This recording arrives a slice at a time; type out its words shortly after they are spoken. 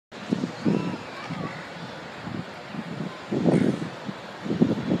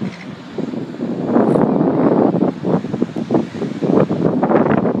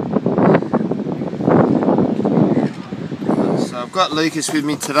got Lucas with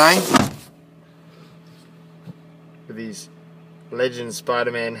me today with his Legend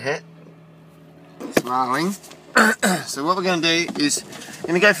Spider-Man hat, smiling. So what we're going to do is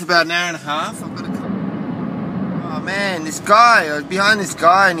going to go for about an hour and a half. I've got to... Oh man, this guy, I was behind this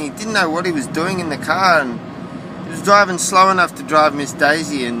guy and he didn't know what he was doing in the car, and he was driving slow enough to drive Miss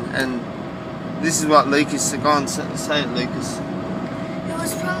Daisy, and this is what Lucas said. Go on, say it, Lucas.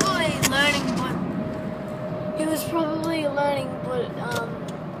 He was probably learning, but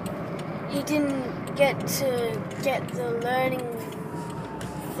he didn't get the learning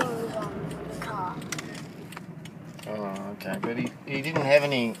things on the car. Oh, okay, but he didn't have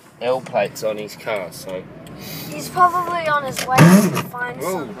any L plates on his car, so... He's probably on his way to find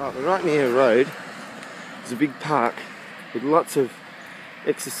some. Right, we're right near a road. There's a big park with lots of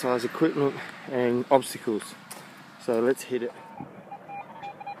exercise equipment and obstacles. So let's hit it.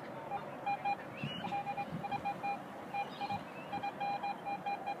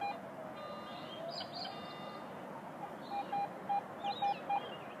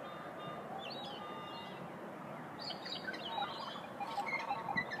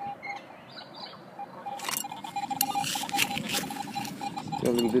 A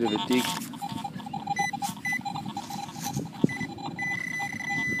little bit of a dig.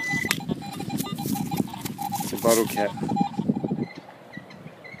 It's a bottle cap.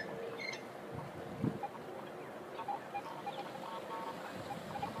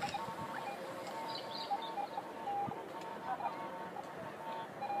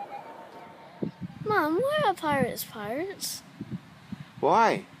 Mum, why are pirates pirates?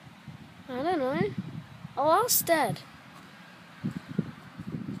 Why? I don't know. I'll ask Dad.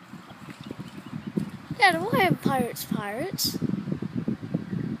 Dad, why are pirates pirates?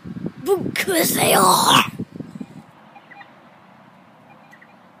 Because they are!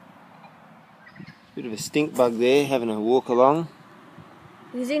 Bit of a stink bug there, having a walk along.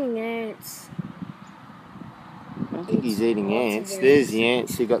 He's eating ants. I don't think he's eating ants. There's the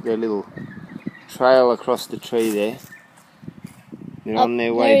ants who got their little trail across the tree there. They're on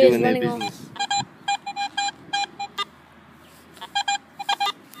their way doing their business.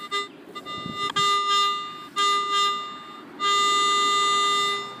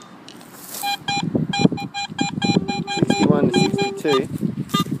 To 62,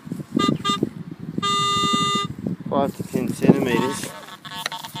 5 to 10 centimetres.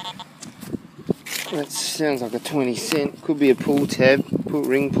 That sounds like a 20 cent. Could be a pull tab,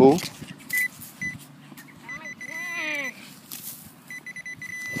 ring pull.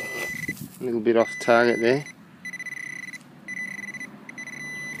 A little bit off target there.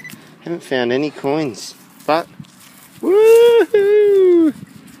 Haven't found any coins, but woohoo!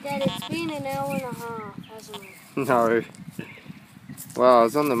 Dad, it's been an hour and a half, hasn't it? No. Wow, I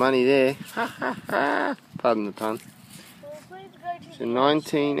was on the money there. Pardon the pun. So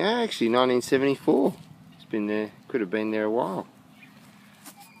 1974. It's been there. Could have been there a while.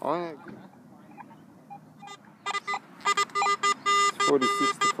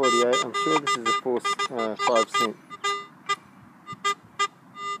 46 to 48. I'm sure this is a 5 cent.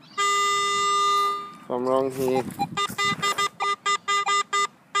 If I'm wrong here.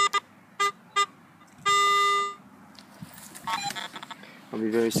 I'll be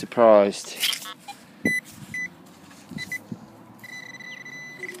very surprised.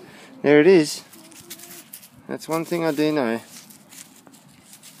 There it is. That's one thing I do know.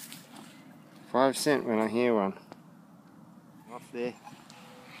 5 cent when I hear one. Off there.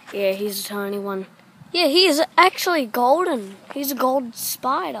 Yeah, he's a tiny one. Yeah, he is actually golden. He's a gold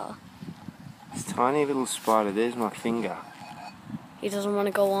spider. This tiny little spider. There's my finger. He doesn't want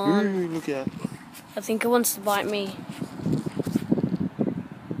to go on. Ooh, look at that. I think it wants to bite me.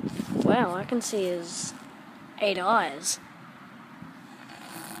 Wow, I can see his 8 eyes.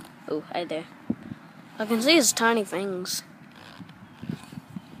 Oh, hey there. I can see his tiny fangs.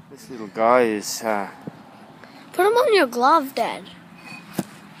 This little guy is... Put him on your glove, Dad.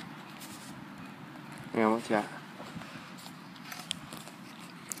 Yeah, what's that?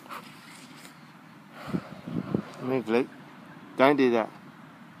 Move, Luke. Don't do that.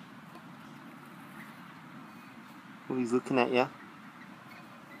 Oh, he's looking at you.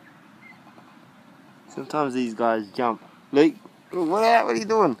 Sometimes these guys jump. Luke, what are you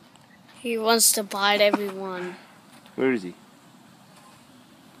doing? He wants to bite everyone. Where is he?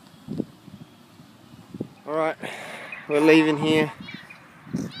 Alright, we're leaving here.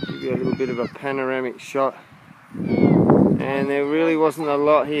 Give you a little bit of a panoramic shot. And there really wasn't a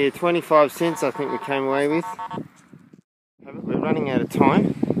lot here. 25 cents I think we came away with. We're running out of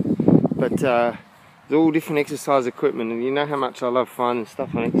time. But there's all different exercise equipment, and you know how much I love finding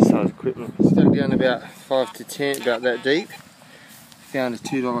stuff on exercise equipment. Stuck down about 5 to 10, about that deep. found a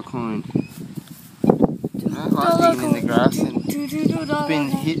 $2 coin. I like digging in the grass, and it's been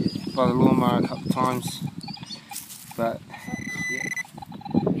hit by the lawnmower a couple of times. But yeah.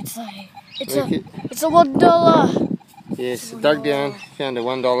 It's a $1. Yes, dug down, found a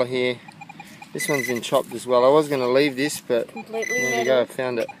 $1 here. This one's been chopped as well. I was going to leave this, but Completely there metal. we go, I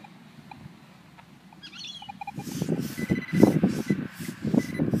found it.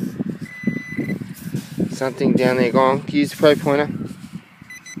 Something down there, go on, use the pro pointer.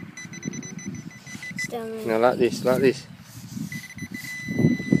 It's down there. No, like this, like this.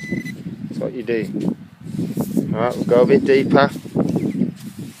 That's what you do. Alright, we'll go a bit deeper.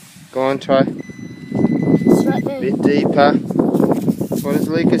 Go on, try. It's right there. A bit deeper. What has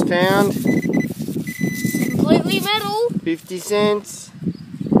Lucas found? Completely metal. 50 cents.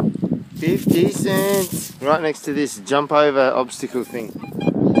 50 cents. Right next to this jump over obstacle thing.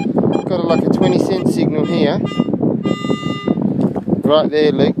 Got like a 20-cent signal here. Right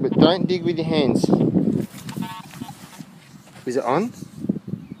there, Luke, but don't dig with your hands. Is it on?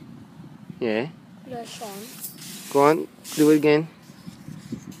 Yeah. That's on. Go on, do it again.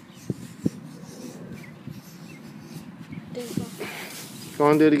 Deeper. Go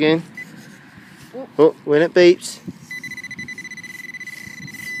on, do it again. Oh, when it beeps.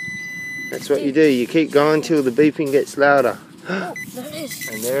 That's what you do. You keep going till the beeping gets louder. Oh, there it is.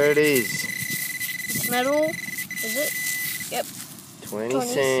 And there it is. It's metal. Is it? Yep. 20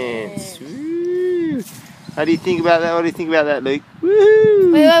 cents. Woo. How do you think about that? What do you think about that, Luke?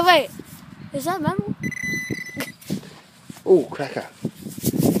 Woo. Wait. Is that metal? Oh, cracker.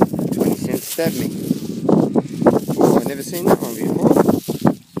 20 cents stabbed me. Oh, I've never seen that one before.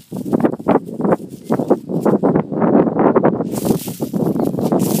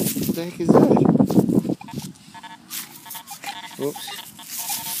 What the heck is that? Oops.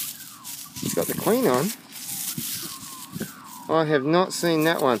 It's got the queen on. I have not seen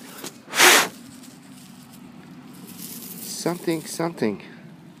that one. Something.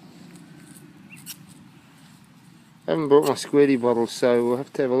 I haven't brought my squirty bottle, so we'll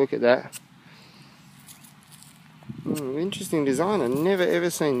have to have a look at that. Interesting design. I've never ever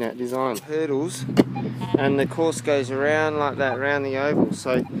seen that design. Hurdles, and the course goes around like that, around the oval.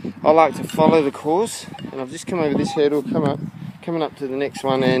 So I like to follow the course, and I've just come over this hurdle, coming up to the next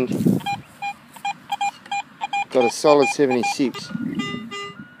one, and got a solid 76.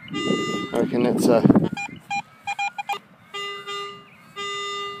 I reckon that's a...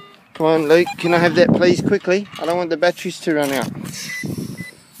 Come on, Luke, can I have that please, quickly? I don't want the batteries to run out.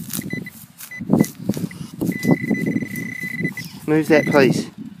 Move that, please.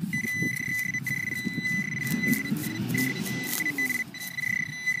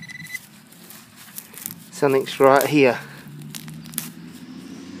 Something's right here.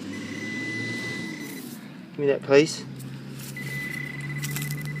 Give me that, please.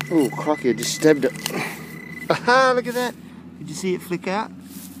 Oh, crocky, I just stabbed it. Aha, look at that. Did you see it flick out?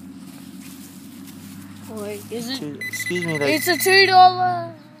 Wait, is it? Excuse me, lady. It's a $2.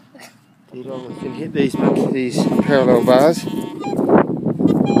 $2 can hit these parallel bars.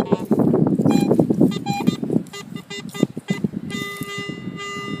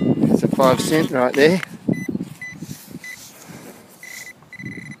 That's a 5 cent right there.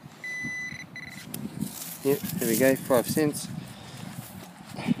 Yep, there we go, 5 cents.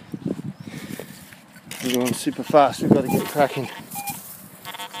 We're going super fast, we've got to get cracking.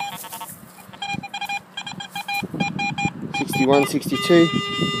 61, 62.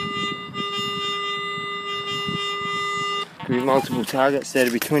 Could be multiple targets,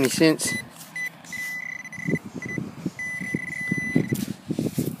 that'd be 20 cents.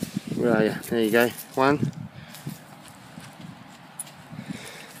 Where are you? There you go, one.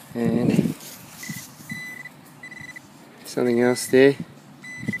 And something else there.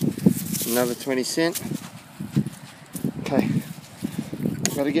 Another 20 cent. Okay,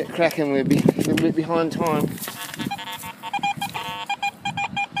 got to get cracking, we'll be a little bit behind time.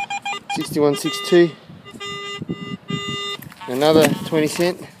 61, 62. Another 20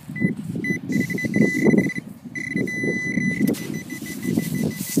 cent.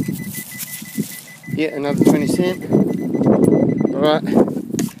 Yeah, another 20 cent. Alright,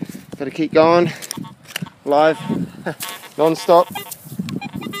 got to keep going. Live, non-stop.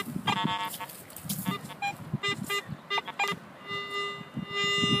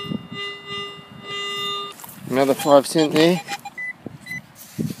 Another 5 cent there.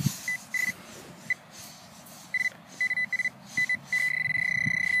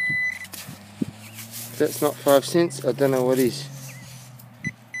 If that's not 5 cents, I don't know what is.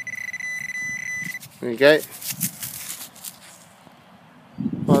 There we go.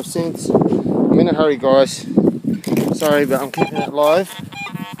 5 cents. I'm in a hurry, guys. Sorry, but I'm keeping it live.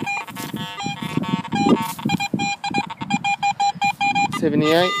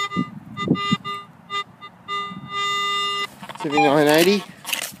 $78, $79.80,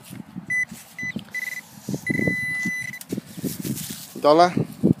 $1.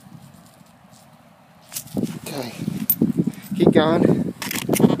 Okay, keep going.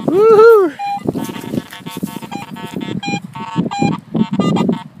 Woohoo!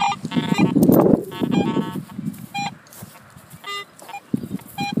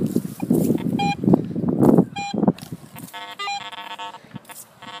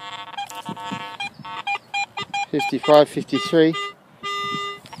 $55, $53,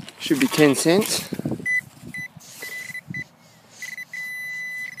 should be 10 cents.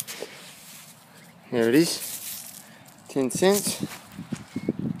 There it is, 10 cents.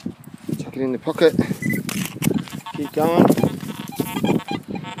 Chuck it in the pocket. Keep going.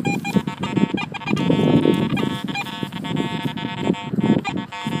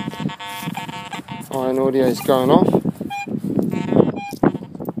 Iron audio is going off.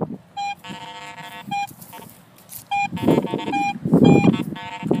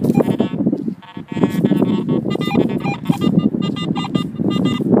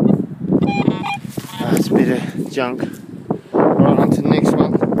 It's a bit of junk. Right, on to the next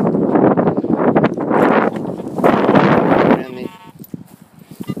one. Around there.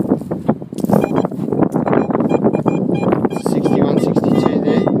 It's 61, 62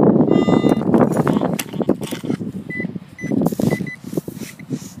 there.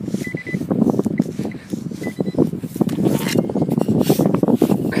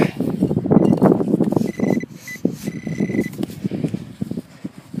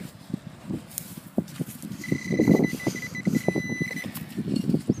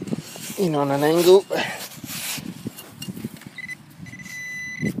 In on an angle.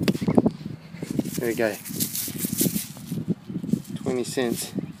 There we go. 20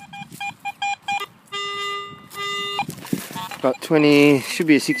 cents. But 20 should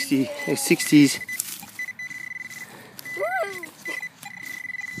be a 60s.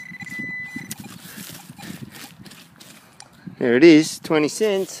 There it is, 20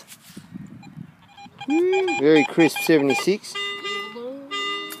 cents. Very crisp 76.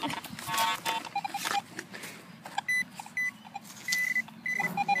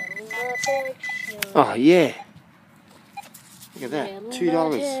 Oh yeah. Look at that.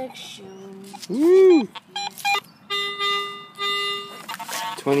 $2. Woo!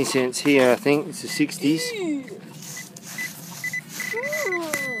 20 cents here, I think. It's the 60s.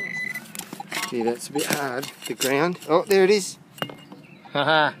 Gee, that's a bit hard. The ground. Oh, there it is.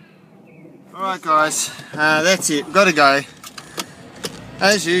 Haha. Alright guys, that's it. Gotta go.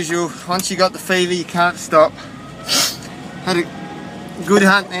 As usual, once you got the fever you can't stop. Had a good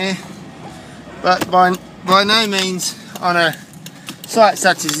hunt there. But by no means on a site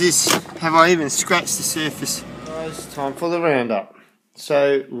such as this have I even scratched the surface. Guys, time for the roundup.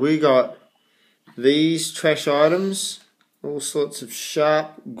 So we got these trash items, all sorts of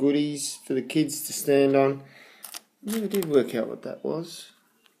sharp goodies for the kids to stand on. Never did work out what that was.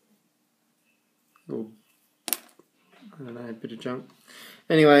 Or, I don't know, a bit of junk.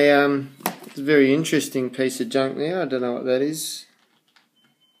 Anyway, it's a very interesting piece of junk there. I don't know what that is.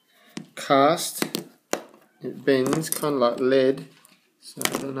 Cast. It bends, kind of like lead. So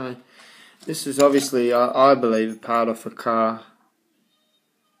I don't know. This is obviously, I believe, a part of a car.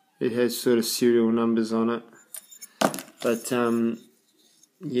 It has sort of serial numbers on it. But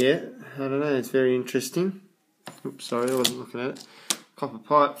yeah, I don't know. It's very interesting. Oops, sorry, I wasn't looking at it. Copper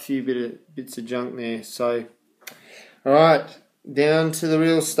pipe, few bits of junk there. So, all right, down to the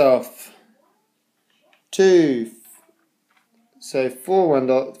real stuff. Four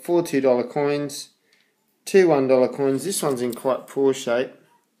 $2 coins, two $1 coins. This one's in quite poor shape.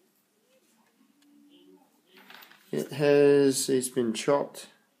 It's been chopped.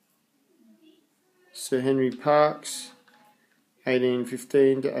 Sir Henry Parkes,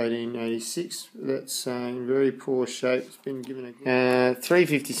 1815 to 1886. That's in very poor shape. It's been given a 3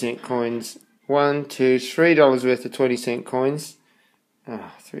 50-cent coins. $1, $2, $3 worth of 20-cent coins.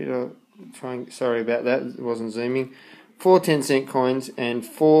 $3. Sorry about that. It wasn't zooming. 4 10-cent coins and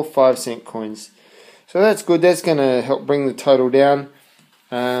 4 5-cent coins. So that's good. That's going to help bring the total down.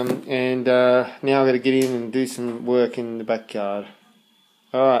 Now I've got to get in and do some work in the backyard.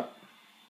 Alright.